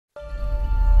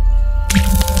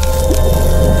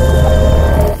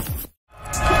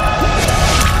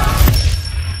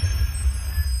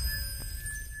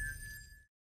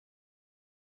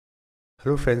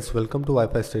Hello friends, welcome to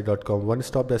ibps.com,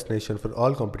 one-stop destination for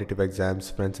all competitive exams.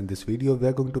 Friends, in this video we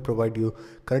are going to provide you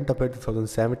current affair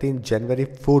 2017 January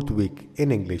 4th week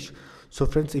in English. So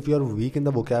friends, if you are weak in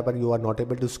the vocab and you are not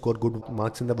able to score good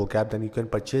marks in the vocab, then you can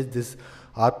purchase this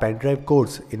our pen drive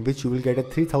course, in which you will get a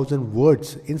 3000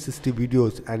 words in 60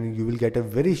 videos, and you will get a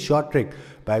very short trick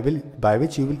by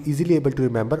which you will easily able to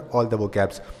remember all the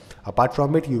vocabs. Apart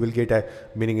from it, you will get a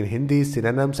meaning in Hindi,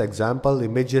 synonyms, example,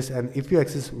 images, and if you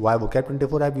access via Vocab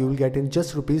 24 app, you will get in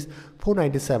just rupees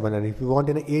 497, and if you want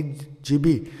in an 8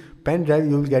 GB pen drive,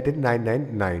 you will get it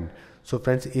 999. So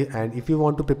friends, and if you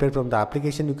want to prepare from the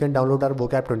application, you can download our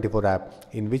Vocab 24 app,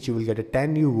 in which you will get a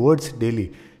 10 new words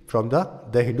daily from the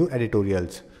Hindu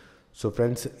editorials. So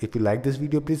friends, if you like this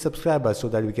video, please subscribe us so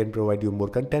that we can provide you more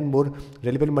content, more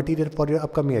relevant material for your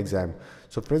upcoming exam.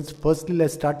 So friends, firstly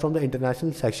let's start from the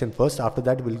international section first. After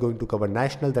that we're going to cover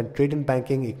national, then trade and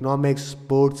banking, economics,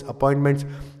 sports, appointments,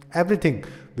 everything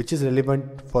which is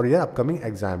relevant for your upcoming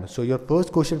exam. So your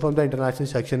first question from the international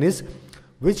section is,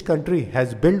 which country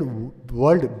has built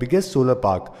world biggest solar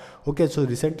park? Okay, so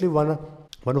recently one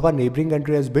of our neighboring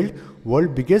country has built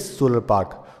world biggest solar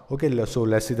park. Okay, so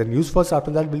let's see the news first.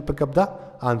 After that, we'll pick up the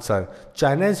answer.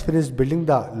 China has finished building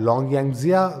the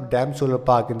Longyangxia Dam Solar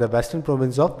Park in the western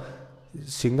province of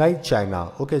Shanghai,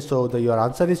 China. Okay, so your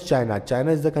answer is China.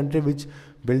 China is the country which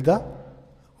built the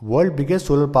world biggest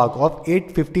solar park of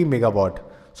 850 megawatt.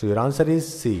 So your answer is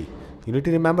C. You need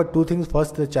to remember two things.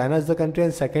 First, China is the country,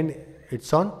 and second,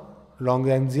 it's on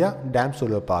Longyangxia Dam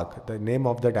Solar Park, the name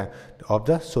of the dam of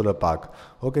the solar park.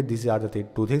 Okay, these are the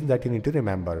two things that you need to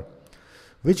remember.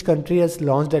 Which country has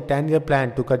launched a 10-year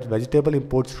plan to cut vegetable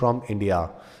imports from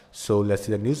India? So let's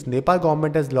see the news. Nepal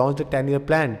government has launched a 10-year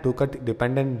plan to cut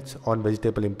dependence on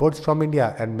vegetable imports from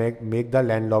India and make the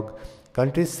landlocked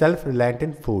country self-reliant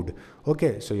in food.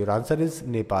 Okay, so your answer is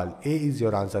Nepal. A is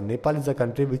your answer. Nepal is the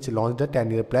country which launched a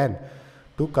 10-year plan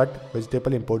to cut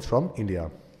vegetable imports from India.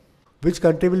 Which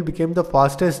country will become the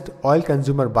fastest oil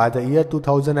consumer by the year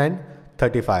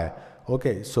 2035?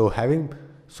 Okay,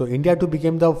 so India to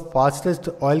become the fastest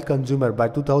oil consumer by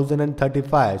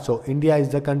 2035. So India is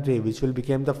the country which will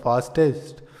become the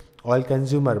fastest oil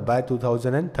consumer by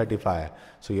 2035.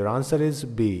 So your answer is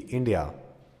B, India.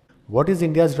 What is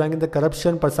India's rank in the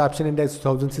Corruption Perception Index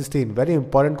 2016? Very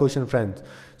important question, friends.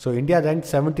 So India ranked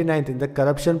 79th in the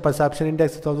Corruption Perception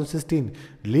Index 2016,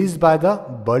 released by the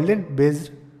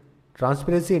Berlin-based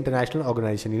Transparency International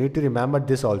Organization. You need to remember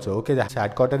this also. Okay, the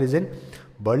headquarters is in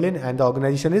Berlin and the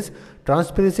organization is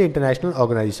Transparency International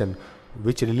Organization,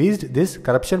 which released this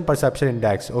Corruption Perception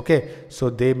Index. Okay, so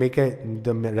they make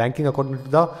the ranking according to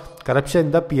the corruption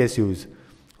in the PSUs.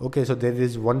 Okay, so there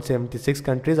is 176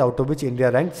 countries, out of which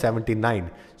India ranked 79.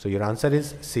 So your answer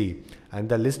is C. And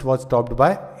the list was topped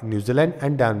by New Zealand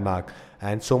and Denmark.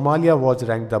 And Somalia was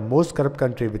ranked the most corrupt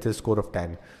country with a score of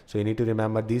 10. So you need to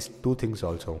remember these two things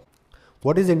also.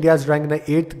 What is India's rank in the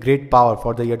 8th great power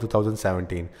for the year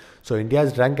 2017? So India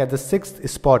is ranked at the 6th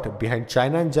spot behind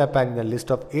China and Japan in the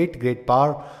list of 8 great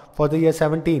power for the year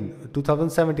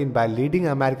 2017 by leading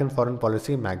American Foreign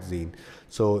Policy magazine.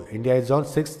 So India is on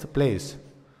 6th place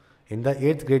in the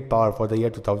 8th great power for the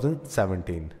year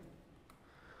 2017.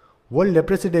 World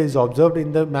Leprosy Day is observed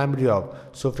in the memory of.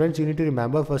 So friends, you need to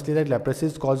remember firstly that leprosy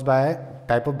is caused by a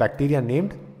type of bacteria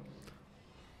named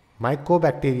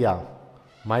Mycobacterium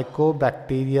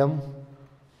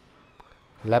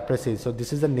leprosy. So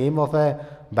this is the name of a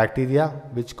bacteria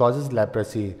which causes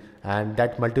leprosy, and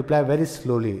that multiply very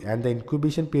slowly, and the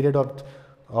incubation period of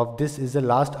this is the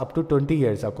last up to 20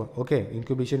 years. Okay,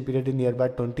 incubation period in nearby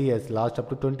 20 years, last up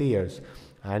to 20 years,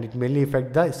 and it mainly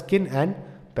affect the skin and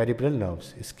peripheral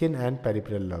nerves.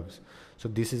 So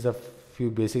this is a few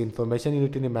basic information you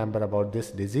need to remember about this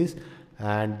disease.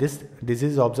 And this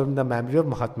disease is observed in the memory of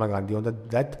Mahatma Gandhi, on the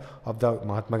death of the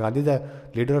Mahatma Gandhi, the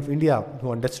leader of India,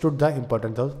 who understood the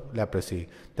importance of leprosy.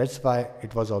 That's why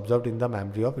it was observed in the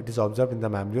memory of. It is observed in the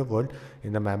memory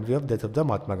of death of the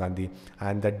Mahatma Gandhi,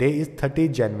 and the day is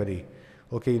 30th January.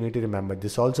 Okay, you need to remember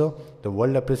this also. The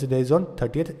World Leprosy Day is on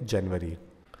 30th January.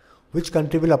 Which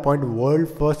country will appoint world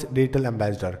first digital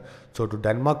ambassador? So to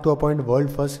Denmark to appoint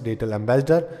world first digital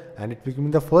ambassador, and it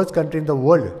became the first country in the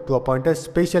world to appoint a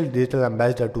special digital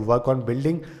ambassador to work on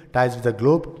building ties with the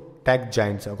globe tech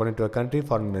giants, according to a country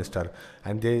foreign minister.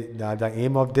 And the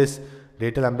aim of this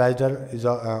digital ambassador is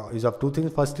of two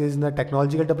things. First is in the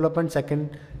technological development.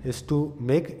 Second is to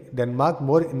make Denmark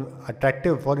more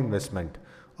attractive for investment.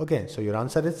 Okay, so your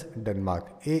answer is Denmark.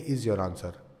 A is your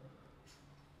answer.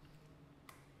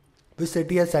 Which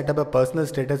city has set up a personal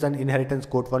status and inheritance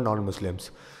code for non-Muslims?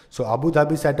 So Abu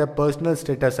Dhabi set up personal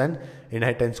status and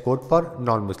inheritance code for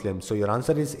non-Muslims. So your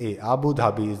answer is A. Abu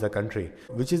Dhabi is the country.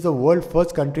 Which is the world's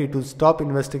first country to stop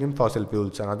investing in fossil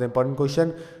fuels? Another important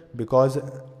question, because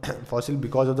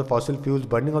because of the fossil fuels,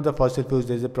 burning of the fossil fuels,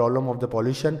 there is a problem of the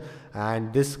pollution,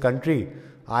 and this country,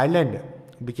 Ireland,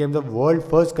 became the world's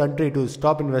first country to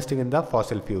stop investing in the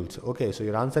fossil fuels. Okay, so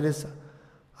your answer is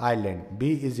Ireland.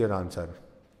 B is your answer.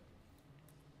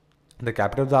 The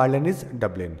capital of the Ireland is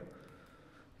Dublin.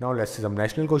 Now let's see some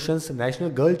national questions.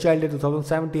 National Girl Child Day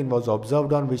 2017 was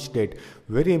observed on which date?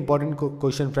 Very important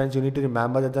question, friends. You need to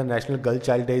remember that the National Girl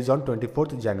Child Day is on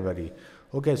 24th January.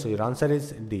 Okay, so your answer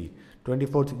is D,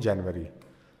 24th January.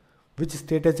 Which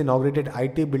state has inaugurated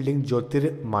IT building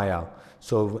Jyotirmaya?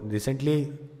 So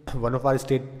recently, one of our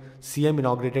state CM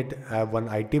inaugurated one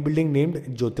IT building named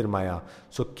Jyotirmaya.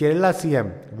 So Kerala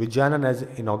CM Vijayanan has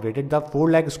inaugurated the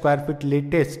 4 lakh square feet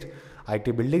latest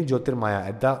IT building Jyotirmaya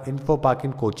at the Info Park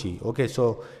in Kochi. Okay,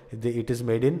 so it is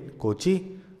made in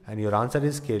Kochi, and your answer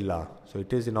is Kerala. So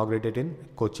it is inaugurated in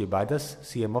Kochi by the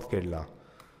CM of Kerala.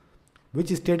 Which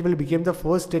state will become the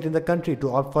first state in the country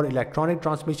to opt for electronic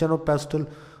transmission of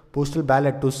postal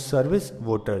ballot to service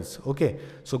voters? Okay,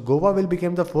 so Goa will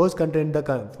become the first country in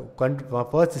the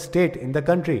first state in the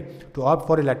country to opt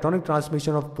for electronic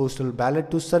transmission of postal ballot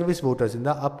to service voters in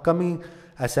the upcoming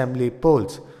assembly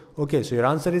polls. Okay, so your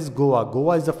answer is Goa.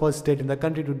 Goa is the first state in the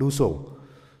country to do so.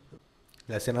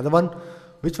 Let's see another one.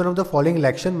 Which one of the following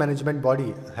election management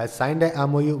body has signed a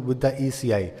MOU with the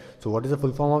ECI? So what is the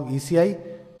full form of ECI?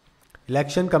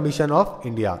 Election Commission of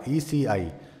India,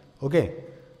 ECI. Okay,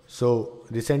 so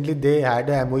recently they had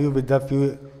a MOU with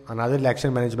another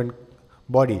election management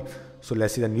body. So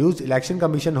let's see the news. Election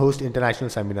Commission hosts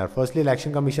international seminar. Firstly,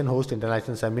 Election Commission hosts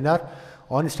international seminar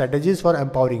on strategies for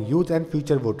empowering youth and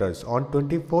future voters on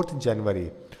 24th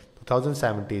January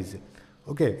 2017.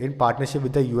 Okay, in partnership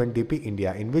with the UNDP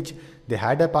India, in which they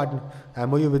had a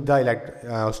MOU with the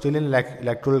Australian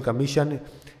Electoral Commission,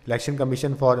 Election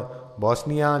Commission for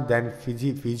Bosnia, then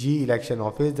Fiji Election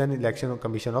Office, then Election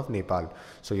Commission of Nepal.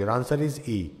 So your answer is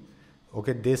E.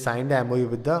 Okay, they signed a MOU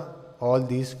with all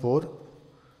these 4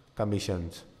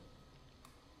 commissions.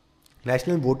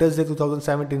 National Voters Day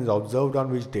 2017 is observed on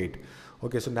which date?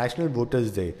 Okay, so National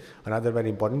Voters Day, another very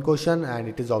important question, and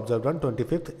it is observed on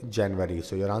 25th January.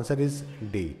 So your answer is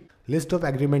D. List of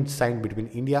agreements signed between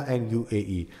India and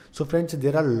UAE. So friends,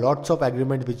 there are lots of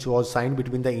agreements which was signed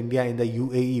between the India and the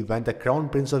UAE when the Crown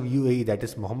Prince of UAE, that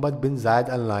is Mohammed bin Zayed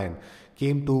Al Nahyan,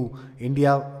 came to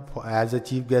India as a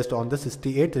chief guest on the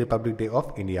 68th Republic Day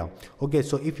of India. Okay,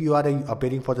 so if you are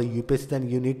appearing for the UPSC, then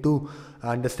you need to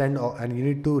understand and you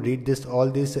need to read all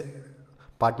these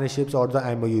partnerships or the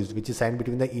MOUs which is signed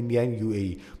between the India and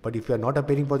UAE. But if you are not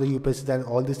appearing for the UPSC, then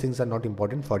all these things are not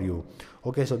important for you.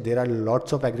 Okay, so there are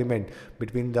lots of agreement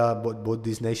between both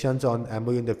these nations on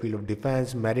MOU in the field of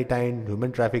defense, maritime,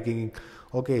 human trafficking,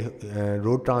 okay,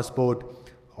 road transport,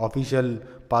 official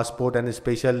passport and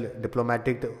special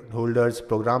diplomatic holders,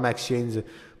 program exchange,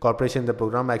 corporation, the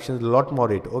program actions, lot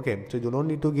more it. Okay, so you don't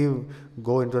need to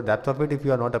go into the depth of it if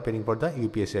you are not appearing for the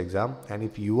UPSC exam, and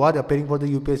if you are appearing for the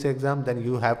UPSC exam, then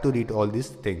you have to read all these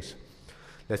things.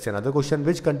 Let's see another question.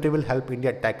 Which country will help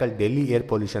India tackle Delhi air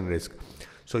pollution risk?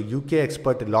 So UK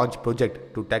expert launch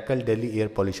project to tackle Delhi air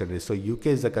pollution risk. So UK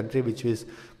is the country which is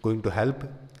going to help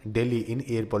Delhi in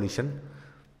air pollution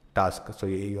task. So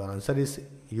your answer is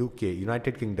UK,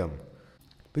 United Kingdom.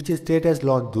 Which state has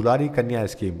launched Dulari Kanya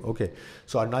scheme? Okay,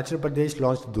 so Arunachal Pradesh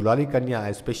launched Dulari Kanya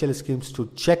as special schemes to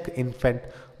check infant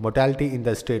mortality in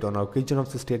the state on occasion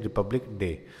of the State Republic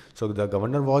Day. So the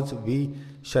governor was V.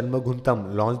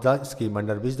 Shanmuguntam launched the scheme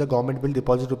under which the government will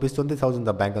deposit rupees 20,000 in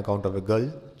the bank account of a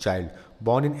girl child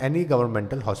born in any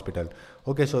governmental hospital.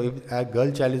 Okay, so if a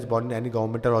girl child is born in any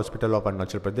governmental hospital of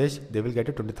Arunachal Pradesh, they will get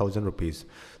a 20,000 rupees.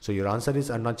 So your answer is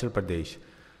Arunachal Pradesh,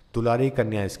 Dulari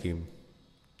Kanya scheme.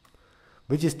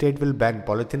 Which state will ban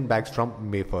polythene bags from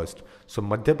May 1st? So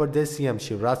Madhya Pradesh CM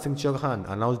Shivraj Singh Chauhan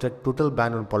announced a total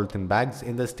ban on polythene bags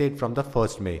in the state from the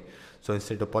 1st May. So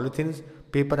instead of polythenes,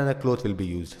 paper and a cloth will be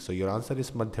used. So your answer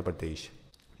is Madhya Pradesh.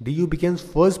 DU becomes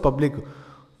first public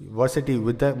university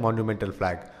with the monumental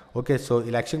flag. Okay, so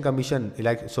election commission,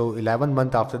 so 11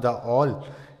 months after all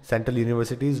central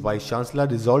universities, Vice Chancellor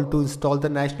resolved to install the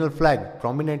national flag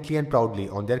prominently and proudly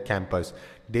on their campus.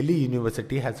 Delhi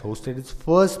University has hosted its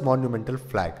first monumental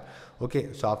flag.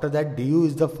 Okay, so after that, DU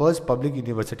is the first public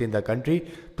university in the country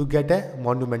to get a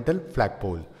monumental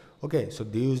flagpole. Okay, so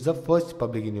DU is the first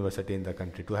public university in the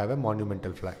country to have a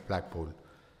monumental flagpole.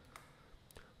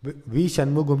 V.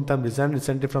 Shanmugam resigned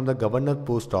recently from the governor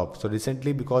post of. So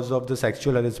recently, because of the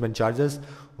sexual harassment charges,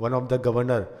 one of the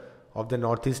governor of the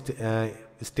northeast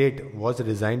state was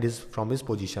resigned from his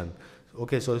position.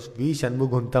 Okay, so V.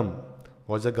 Shanmugam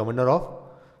was the governor of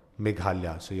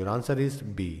Meghalaya. So your answer is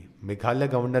B. Meghalaya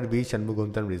Governor V.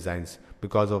 Shanmugam resigns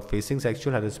because of facing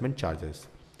sexual harassment charges.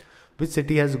 Which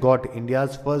city has got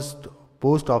India's first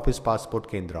post office passport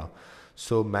kendra?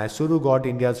 So Mysuru got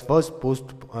India's first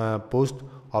post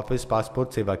office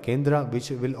passport seva kendra, which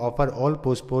will offer all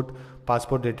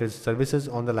passport related services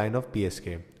on the line of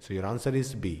PSK. So your answer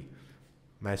is B.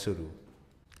 Mysuru.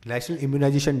 National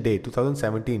Immunization Day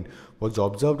 2017 was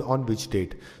observed on which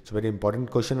date? So very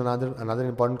important question, another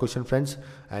important question, friends,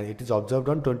 and it is observed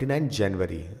on 29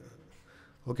 January.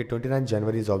 Okay, 29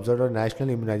 January is observed on National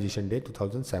Immunization Day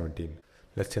 2017.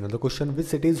 Let's see another question. Which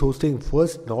city is hosting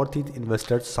first Northeast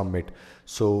Investors Summit?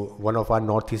 So one of our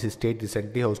Northeast state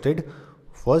recently hosted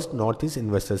first Northeast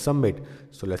Investor Summit.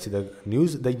 So let's see the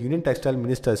news. The Union Textile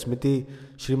Minister Srimati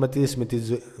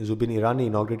Zubin Irani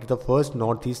inaugurated the first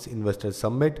Northeast Investor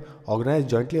Summit organized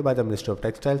jointly by the Ministry of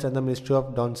Textiles and the Ministry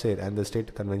of Donsir and the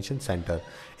State Convention Center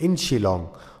in Shillong.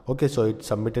 Okay, so it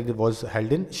was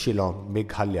held in Shillong,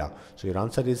 Meghalaya. So your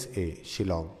answer is A,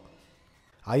 Shillong.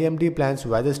 IMD plans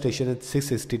weather station in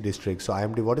 660 districts. So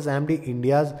IMD, what is IMD?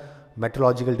 India's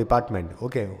Meteorological Department.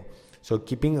 Okay. So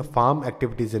keeping farm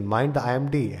activities in mind, the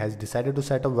IMD has decided to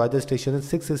set up weather stations in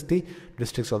 660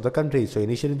 districts of the country. So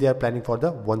initially they are planning for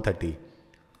the 130.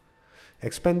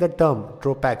 Explain the term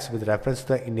TROPEX with reference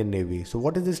to the Indian Navy. So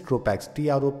what is this TROPEX?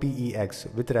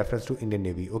 TROPEX with reference to Indian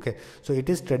Navy. Okay, so it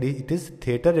is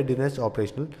Theatre Readiness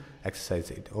Operational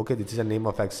Exercise. Okay, this is a name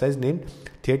of exercise named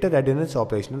Theatre Readiness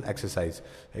Operational Exercise.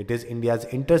 It is India's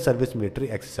inter-service military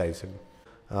exercise,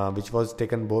 which was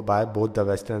taken by both the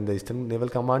Western and the Eastern Naval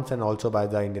Commands and also by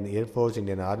the Indian Air Force,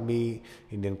 Indian Army,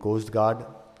 Indian Coast Guard,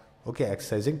 okay,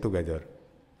 exercising together.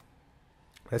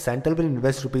 The Central will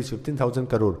invest rupees 15,000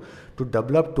 crore to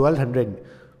develop 1200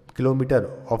 km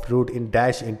of route in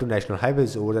dash into national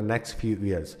highways over the next few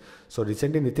years. So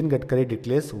recently Nitin Gadkari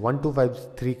declares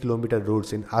 1253 km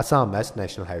routes in Assam as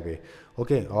national highway.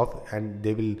 Okay, and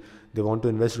they want to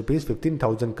invest rupees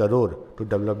 15,000 crore to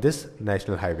develop this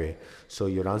national highway. So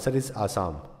your answer is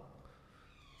Assam.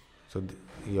 So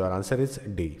your answer is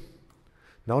D.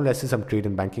 Now let's see some trade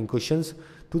and banking questions.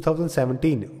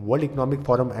 2017 World Economic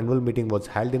Forum annual meeting was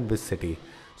held in which city?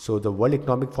 So the World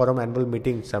Economic Forum annual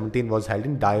meeting 17 was held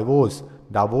in Davos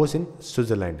in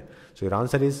Switzerland. So your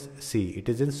answer is C. It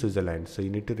is in Switzerland. So you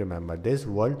need to remember this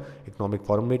World Economic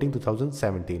Forum meeting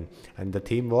 2017, and the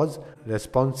theme was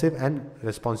responsive and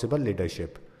responsible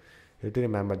leadership. You need to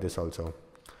remember this also.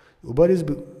 Uber is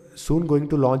soon going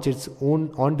to launch its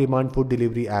own on-demand food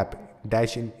delivery app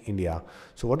Dash in India.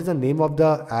 So what is the name of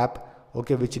the app,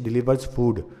 okay, which delivers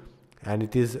food, and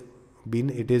it is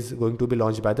going to be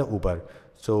launched by the Uber?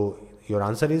 So your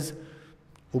answer is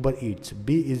Uber Eats.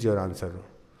 B is your answer.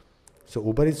 So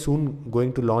Uber is soon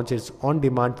going to launch its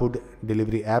on-demand food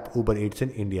delivery app Uber Eats in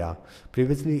India.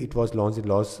 Previously it was launched in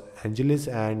Los Angeles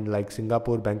and like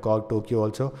Singapore, Bangkok, Tokyo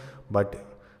also, but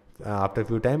after a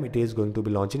few time it is going to be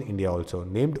launched in India also,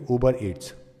 named Uber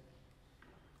Eats.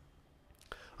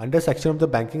 Under section of the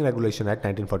Banking Regulation Act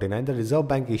 1949, the Reserve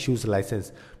Bank issues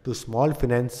license to Small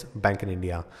Finance Bank in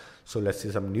India. So let's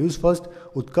see some news first.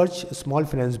 Utkarsh Small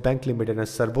Finance Bank Limited and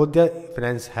Sarvodaya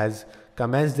Finance has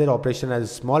commenced their operation as a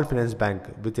small finance bank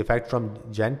with effect from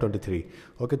Jan 23.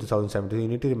 Okay, 2017. You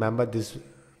need to remember this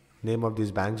name of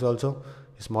these banks also,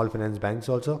 small finance banks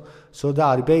also. So the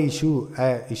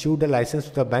RBI issued a license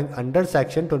to the bank under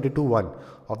section 22(1)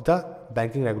 of the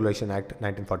Banking Regulation Act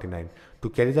 1949 to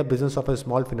carry the business of a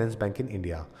small finance bank in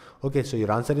India. Okay, so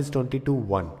your answer is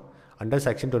 22(1) under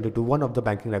section 22(1) of the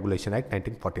Banking Regulation Act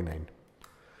 1949.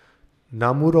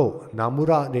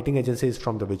 Nomura rating agency is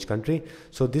from the which country?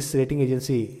 So this rating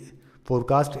agency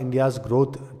forecast India's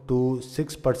growth to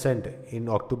 6% in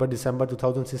October-December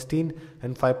 2016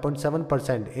 and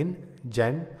 5.7% in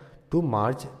Jan to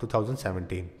March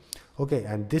 2017. Okay,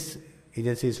 and this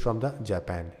agency is from the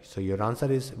Japan. So your answer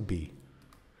is B.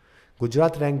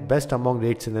 Gujarat ranked best among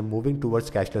rates in the moving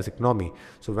towards cashless economy.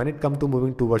 So when it comes to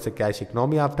moving towards a cash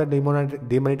economy after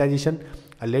demonetization,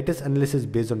 a latest analysis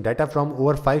based on data from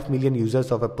over 5 million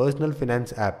users of a personal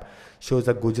finance app shows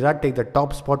that Gujarat take the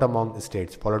top spot among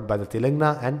states, followed by the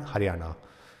Telangana and Haryana.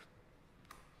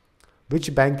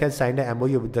 Which bank has signed a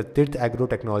MOU with the Tirth Agro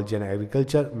Technology and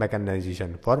Agriculture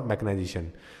Mechanization for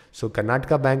mechanization? So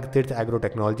Karnataka Bank Tirth Agro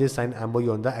Technology signed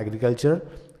MOU on the agriculture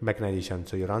mechanization.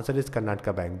 So your answer is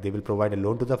Karnataka Bank. They will provide a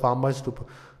loan to the farmers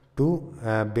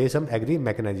to base some agri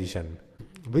mechanization.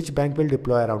 Which bank will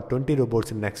deploy around 20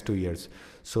 robots in next 2 years?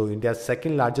 So India's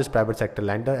second largest private sector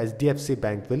lender, HDFC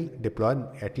Bank, will deploy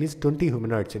at least 20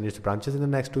 humanoids in its branches in the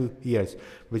next 2 years,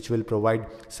 which will provide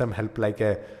some help like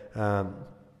a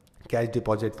cash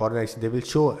deposit, foreign exchange. They will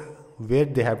show where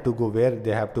they have to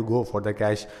go for the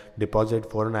cash deposit,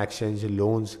 foreign exchange,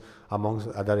 loans, amongst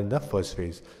other in the first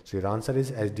phase. So your answer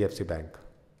is HDFC Bank.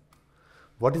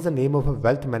 What is the name of a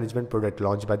wealth management product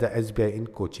launched by the SBI in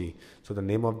Kochi? So the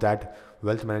name of that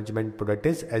wealth management product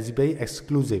is SBI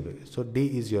Exclusive. So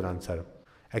D is your answer.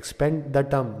 Expand the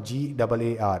term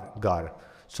GAAR.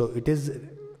 So it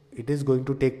is going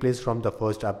to take place from the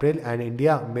 1st April, and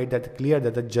India made that clear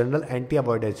that the General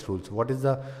Anti-Avoidance Rules. What is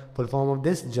the full form of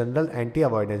this? General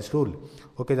Anti-Avoidance Rule.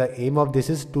 Okay, the aim of this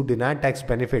is to deny tax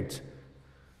benefits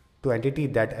to entity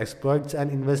that exploits an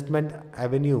investment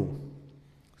avenue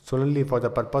solely for the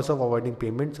purpose of avoiding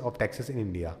payments of taxes in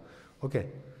India. Okay,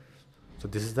 so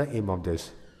this is the aim of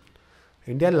this.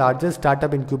 India's largest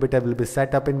startup incubator will be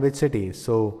set up in which city?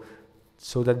 So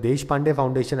the Deshpande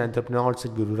Foundation entrepreneurs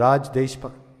Gururaj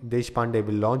Deshpande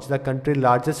will launch the country's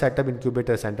largest startup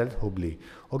incubator center at Hubli.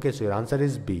 Okay, so your answer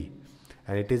is B,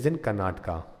 and it is in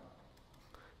Karnataka.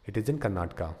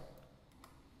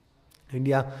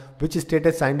 India, which state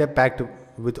has signed a pact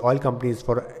with oil companies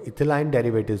for ethylene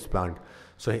derivatives plant?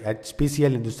 So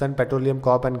HPCL, Hindustan Petroleum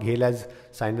Corp and GAIL has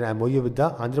signed an MOU with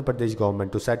the Andhra Pradesh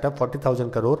government to set up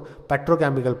 40,000 crore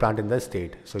petrochemical plant in the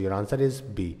state. So your answer is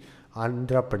B,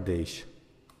 Andhra Pradesh.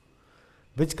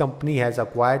 Which company has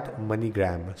acquired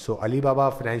MoneyGram? So Alibaba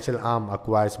financial arm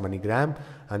acquires MoneyGram,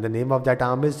 and the name of that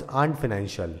arm is Ant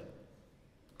Financial.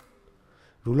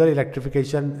 Rural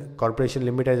Electrification Corporation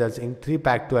Limited has inked 3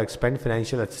 pact to expand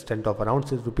financial assistance of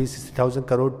around rupees 60,000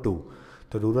 crore too.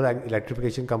 The Rural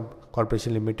Electrification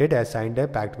Corporation Limited has signed a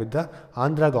pact with the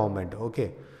Andhra government.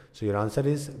 Okay, so your answer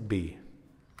is B.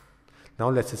 Now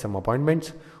let's see some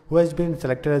appointments. Who has been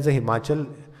selected as the Himachal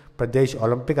Pradesh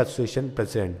Olympic Association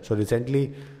President? So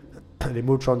recently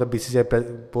removed from the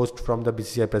BCCI post from the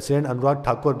BCCI President, Anurag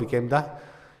Thakur became the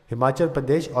Himachal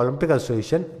Pradesh Olympic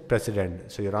Association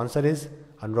President. So your answer is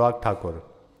Anurag Thakur.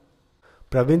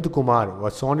 Pravind Kumar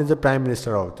was sworn as the Prime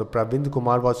Minister of. So Pravind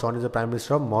Kumar was sworn as the Prime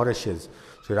Minister of Mauritius.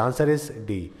 So your answer is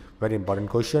D. Very important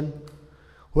question.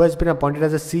 Who has been appointed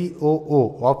as the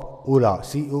COO of Ola?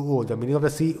 COO. The meaning of the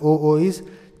COO is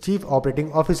Chief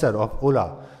Operating Officer of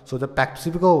Ola. So the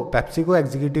PepsiCo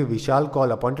executive Vishal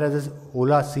Kaul appointed as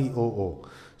Ola COO.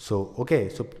 So okay,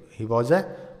 so he was a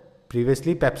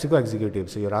previously PepsiCo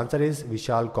executive. So your answer is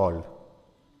Vishal Kaul.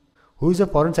 Who is the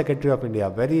Foreign Secretary of India?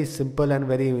 Very simple and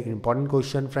very important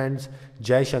question, friends.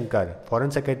 Jai Shankar. Foreign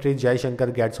Secretary Jai Shankar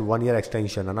gets 1 year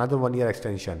extension, another 1 year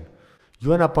extension.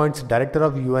 UN appoints Director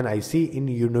of UNIC in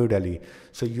New Delhi.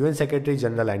 So UN Secretary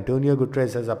General Antonio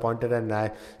Guterres has appointed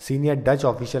a senior Dutch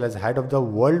official as head of the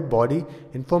World Body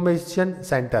Information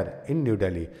Center in New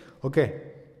Delhi. Okay.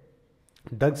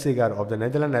 Doug Segar of the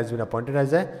Netherlands has been appointed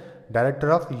as a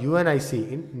Director of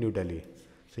UNIC in New Delhi.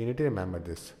 So you need to remember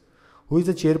this. Who is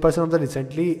the chairperson of the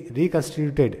recently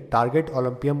reconstituted Target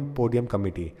Olympic Podium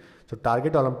Committee? So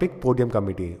Target Olympic Podium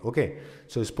Committee. Okay.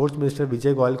 So Sports Minister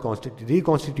Vijay Goyal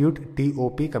reconstitute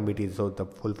TOP committee. So the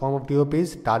full form of TOP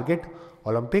is Target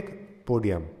Olympic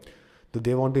Podium. So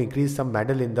they want to increase some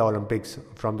medal in the Olympics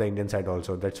from the Indian side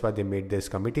also. That's why they made this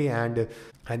committee, and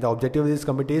the objective of this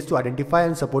committee is to identify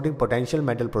and supporting potential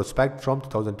medal prospects from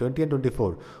 2020 and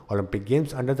 24 Olympic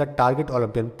Games under the Target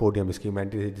Olympic Podium scheme.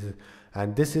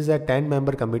 And this is a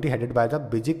 10-member committee headed by the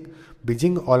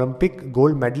Beijing Olympic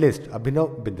gold medalist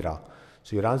Abhinav Bindra.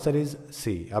 So your answer is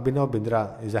C. Abhinav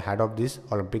Bindra is the head of this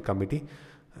Olympic committee,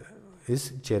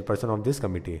 is chairperson of this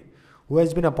committee. Who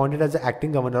has been appointed as the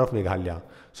acting governor of Meghalaya?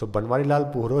 So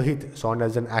Banwarilal Purohit sworn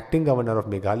as an acting governor of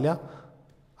Meghalaya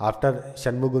after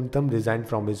Shanmuguntam resigned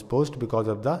from his post because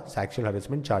of the sexual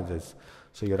harassment charges.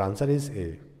 So your answer is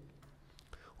A.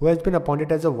 Who has been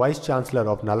appointed as a Vice Chancellor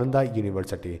of Nalanda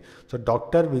University? So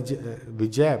Dr.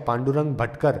 Vijay Pandurang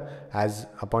Bhatkar has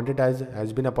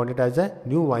been appointed as a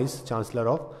new Vice Chancellor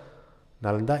of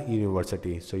Nalanda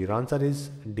University. So your answer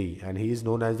is D, and he is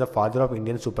known as the father of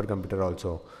Indian supercomputer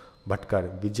also.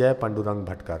 Bhatkar, Vijay Pandurang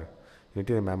Bhatkar. You need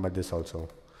to remember this also.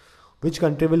 Which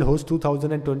country will host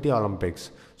 2020 Olympics?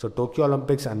 So Tokyo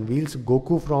Olympics unveils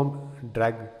Goku from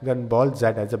Dragon Ball Z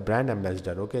as a brand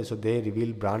ambassador. Okay, so they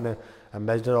reveal brand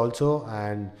ambassador also,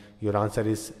 and your answer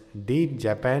is D.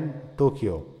 Japan.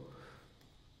 Tokyo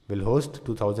will host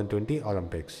 2020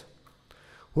 Olympics.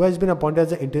 Who has been appointed as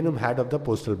the interim head of the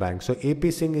Postal Bank? So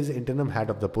AP Singh is interim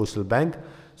head of the Postal Bank.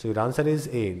 So your answer is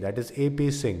A. That is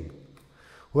AP Singh.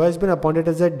 Who has been appointed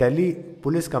as a Delhi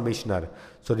Police Commissioner?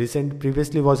 So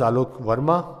previously was Alok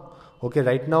Verma Okay,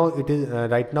 right now it is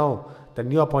right now the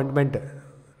new appointed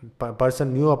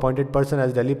person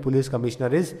as Delhi Police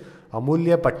Commissioner is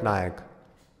Amulya Patnaik.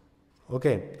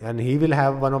 Okay, and he will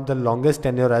have one of the longest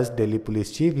tenure as Delhi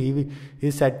Police Chief. He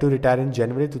is set to retire in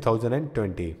January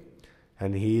 2020,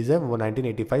 and he is a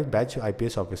 1985 batch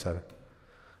IPS officer.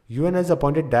 UN has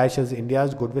appointed Dash as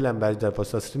India's Goodwill Ambassador for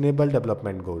Sustainable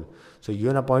Development Goal. So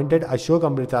UN appointed Ashok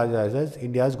Amritraj as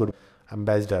India's Goodwill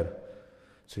Ambassador.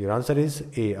 So your answer is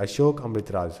A, Ashok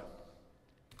Amritraj.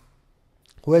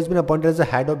 Who has been appointed as the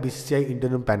head of BCCI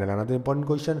interim panel? Another important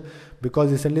question,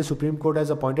 because recently Supreme Court has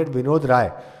appointed Vinod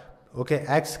Rai, okay,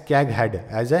 ex-CAG head,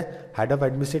 as a head of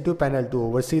administrative panel to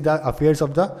oversee the affairs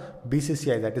of the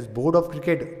BCCI, that is Board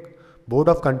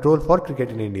of Control for Cricket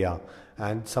in India,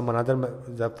 and some another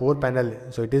the four panel.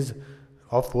 So it is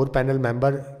of four panel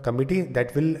member committee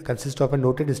that will consist of a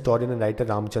noted historian and writer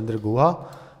Ramchandra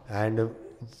Guha and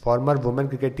former women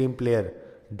cricket team player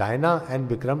Diana and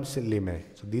Vikram Lime.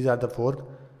 So these are the four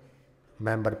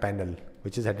member panel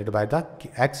which is headed by the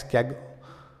ex-CAG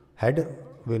head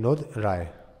Vinod Rai.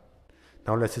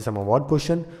 Now let's see some award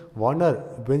question. Warner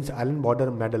wins Allen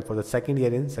Border Medal for the second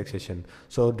year in succession.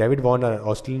 So David Warner,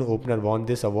 Australian opener, won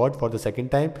this award for the second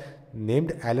time,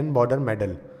 named Allen Border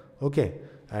Medal. Okay,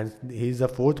 and he is the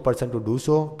fourth person to do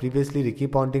so. Previously, Ricky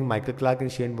Ponting, Michael Clark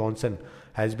and Shane Bonson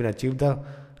has been achieved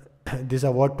this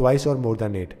award twice or more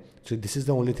than 8. So this is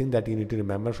the only thing that you need to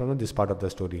remember from this part of the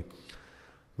story.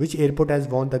 Which airport has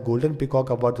won the Golden Peacock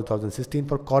Award 2016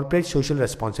 for corporate social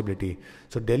responsibility?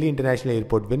 So Delhi International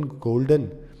Airport win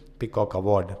Golden Peacock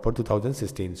Award for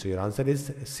 2016. So your answer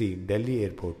is C, Delhi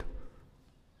Airport.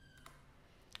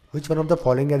 Which one of the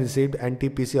following has received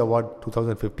NTPC Award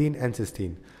 2015 and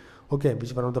 16? Okay,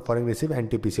 which one of the following received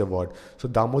NTPC Award? So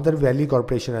Damodar Valley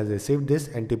Corporation has received this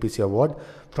NTPC Award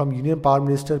from Union Power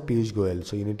Minister Piyush Goyal.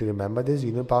 So you need to remember this.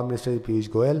 Union Power Minister is Piyush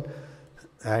Goyal,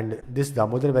 and this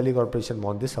Damodar Valley Corporation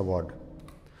won this award.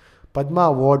 Padma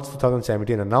Awards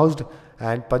 2017 announced,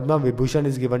 and Padma Vibhushan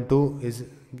is given to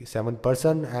 7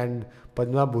 person, and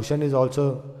Padma Bhushan is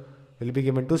also will be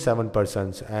given to 7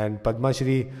 persons, and Padma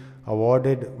Shri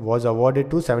was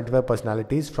awarded to 75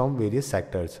 personalities from various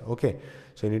sectors. Okay,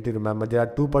 so you need to remember there are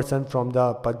 2 persons from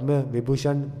the Padma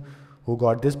Vibhushan who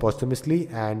got this posthumously,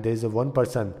 and there is 1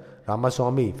 person,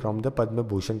 Ramaswamy, from the Padma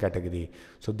Bhushan category.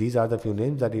 So these are the few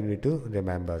names that you need to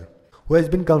remember. Who has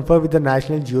been conferred with the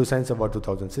National Geoscience Award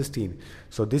 2016?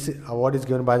 So this award is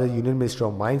given by the Union Ministry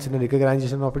of Mines in a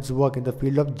recognition of its work in the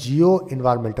field of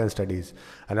geo-environmental studies,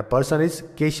 and a person is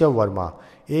Keshav Verma.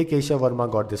 A. Keshav Verma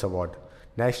got this award,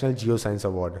 National Geoscience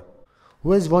Award.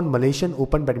 Who has won Malaysian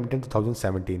Open Badminton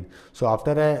 2017? So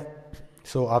after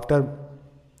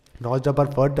notched up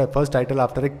her first title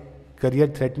after a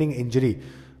career-threatening injury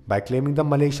by claiming the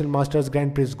Malaysian Masters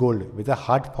Grand Prix gold with a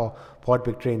hard-fought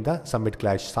victory in the summit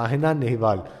clash, Sahina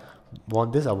Nehwal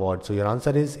won this award. So your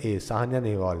answer is A, Sahina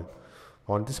Nehwal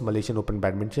won this Malaysian Open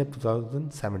Badminton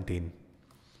 2017.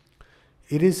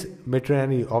 Iris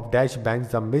Mitriani of Dash banks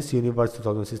the Miss Universe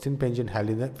 2016 pageant held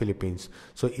in the Philippines.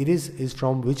 So Iris is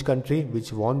from which country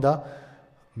which won the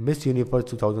Miss Universe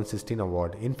 2016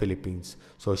 award in Philippines?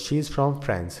 So she is from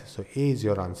France. So A is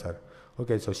your answer.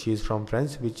 Okay, so she is from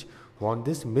France which won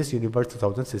this Miss Universe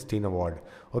 2016 award.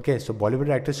 Okay, so Bollywood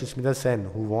actress Sushmita Sen,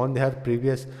 who won her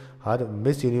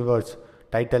Miss Universe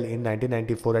title in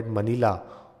 1994 at Manila,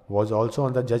 was also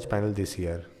on the judge panel this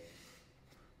year.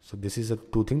 So this is the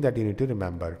 2 things that you need to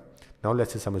remember. Now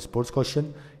let's see some sports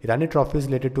question. Irani Trophy is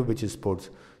related to which sports?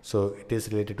 So it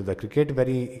is related to the cricket.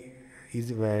 Very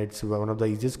easy. It's one of the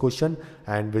easiest question.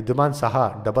 And Vidyaman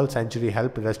Saha double century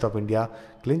helped rest of India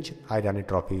clinch Irani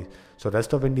Trophy. So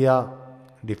rest of India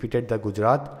defeated the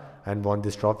Gujarat and won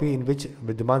this trophy, in which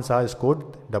Vidyaman Saha scored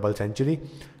double century,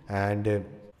 and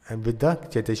with the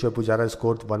Cheteshwar Pujara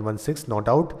scored 116 not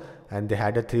out, and they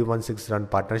had a 316 run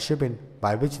partnership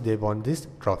by which they won this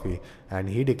trophy, and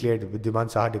Vidyaman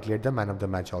Saha declared the man of the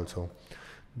match also.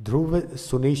 Dhruv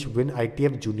Sunish win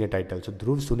ITF junior title. So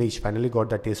Dhruv Sunish finally got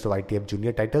the taste of ITF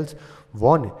junior titles.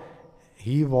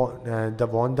 He won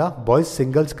the boys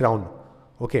singles crown.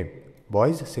 Okay,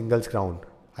 boys singles crown.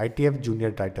 ITF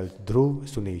junior title, Dhruv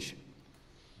Sunish.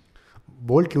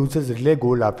 Bolt loses relay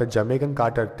gold after Jamaican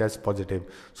Carter tests positive.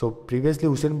 So previously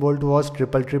Usain Bolt was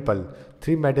triple,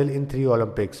 3 medal in 3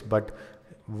 Olympics, but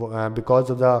because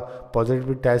of the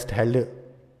positive test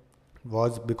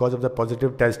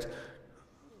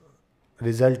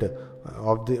result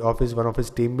of one of his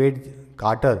teammates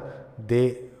Carter,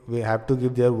 we have to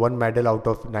give their 1 medal out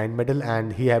of 9 medal,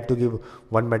 and he have to give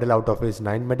 1 medal out of his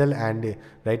 9 medal, and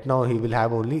right now he will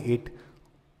have only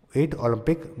 8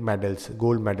 Olympic medals,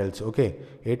 gold medals. Okay,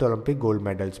 8 Olympic gold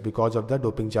medals because of the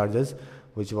doping charges,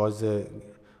 which was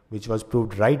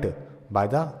proved right by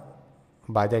the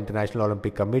International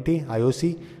Olympic Committee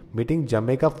 (IOC) meeting.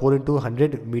 Jamaica 4 into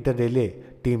 100 meter relay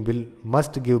team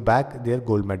must give back their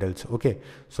gold medals. Okay,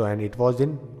 so and it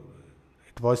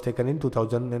was taken in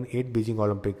 2008 Beijing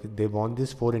Olympic. They won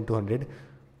this 4 into 100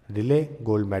 relay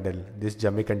gold medal, this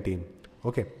Jamaican team.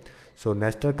 Okay, so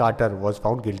Nestor Carter was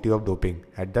found guilty of doping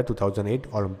at the 2008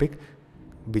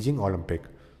 Beijing Olympic.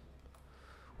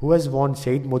 Who has won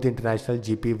Saeed Modi International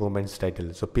GP Women's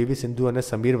title? So PV Sindhu and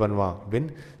Sameer Verma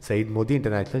win Saeed Modi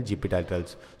International GP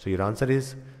titles. So your answer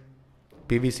is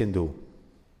PV Sindhu.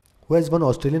 Who has won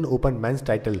Australian Open men's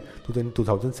title in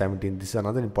 2017? This is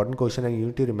another important question, and you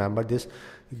need to remember this.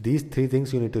 These three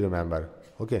things you need to remember.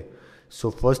 Okay. So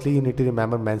firstly, you need to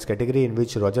remember men's category, in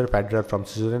which Roger Federer from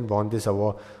Switzerland won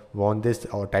this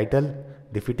title,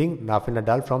 defeating Rafael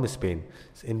Nadal from Spain.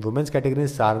 In women's category,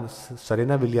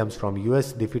 Serena Williams from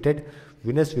US defeated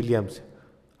Venus Williams,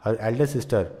 her elder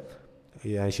sister.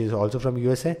 Yeah, she is also from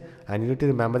USA. And you need to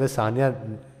remember that Sania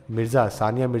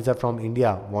Mirza from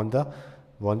India won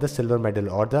the silver medal,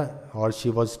 or she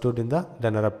was stood in the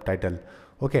runner-up title.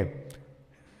 Okay.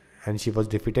 And she was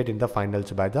defeated in the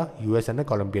finals by the US and the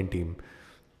Colombian team.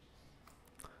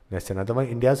 Next, another one.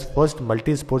 India's first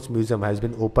multi-sports museum has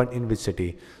been opened in which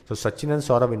city? So Sachin and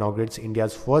Saurav inaugurates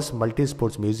India's first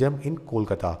multi-sports museum in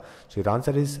Kolkata. So your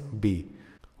answer is B.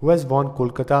 Who has won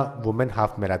Kolkata Women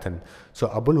Half Marathon? So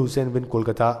Abul Hussain win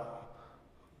Kolkata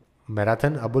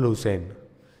Marathon. Abul Hussain.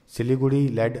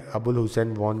 Siliguri led Abul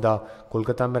Hussain won the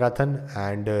Kolkata Marathon,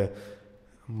 and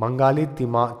Mangali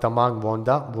Tamang won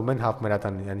the Women Half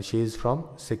Marathon, and she is from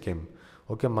Sikkim.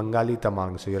 Okay, Mangali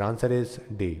Tamang. So your answer is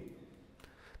D.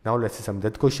 Now let's see some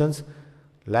death questions.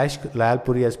 Layal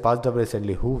Puri has passed away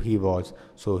recently. Who he was?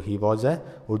 So he was a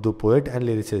Urdu poet and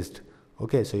lyricist.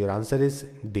 Okay, so your answer is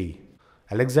D.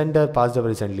 Alexander passed away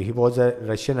recently. He was a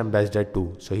Russian ambassador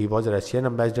too. So he was a Russian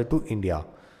ambassador to India.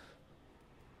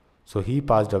 So he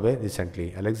passed away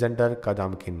recently. Alexander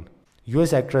Kadamkin.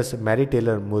 US actress Mary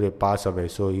Taylor Moore passed away.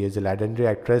 So he is a legendary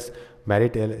actress. Mary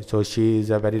Taylor. So she is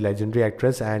a very legendary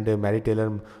actress, and Mary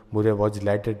Taylor Moore was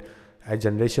led a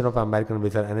generation of Americans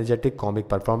with her energetic comic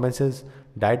performances.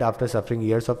 Died after suffering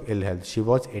years of ill health. She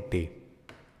was 80.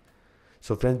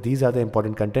 So friends, these are the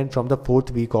important content from the 4th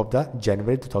week of the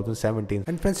January 2017.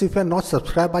 And friends, if you are not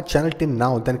subscribed our channel till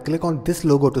now, then click on this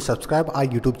logo to subscribe our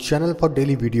YouTube channel for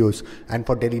daily videos and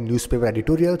for daily newspaper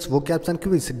editorials, vocabs and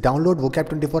quiz. Download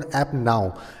Vocab24 app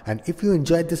now. And if you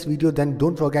enjoyed this video, then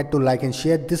don't forget to like and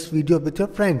share this video with your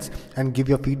friends and give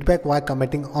your feedback while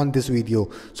commenting on this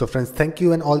video. So friends, thank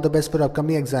you and all the best for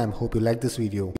upcoming exam. Hope you like this video.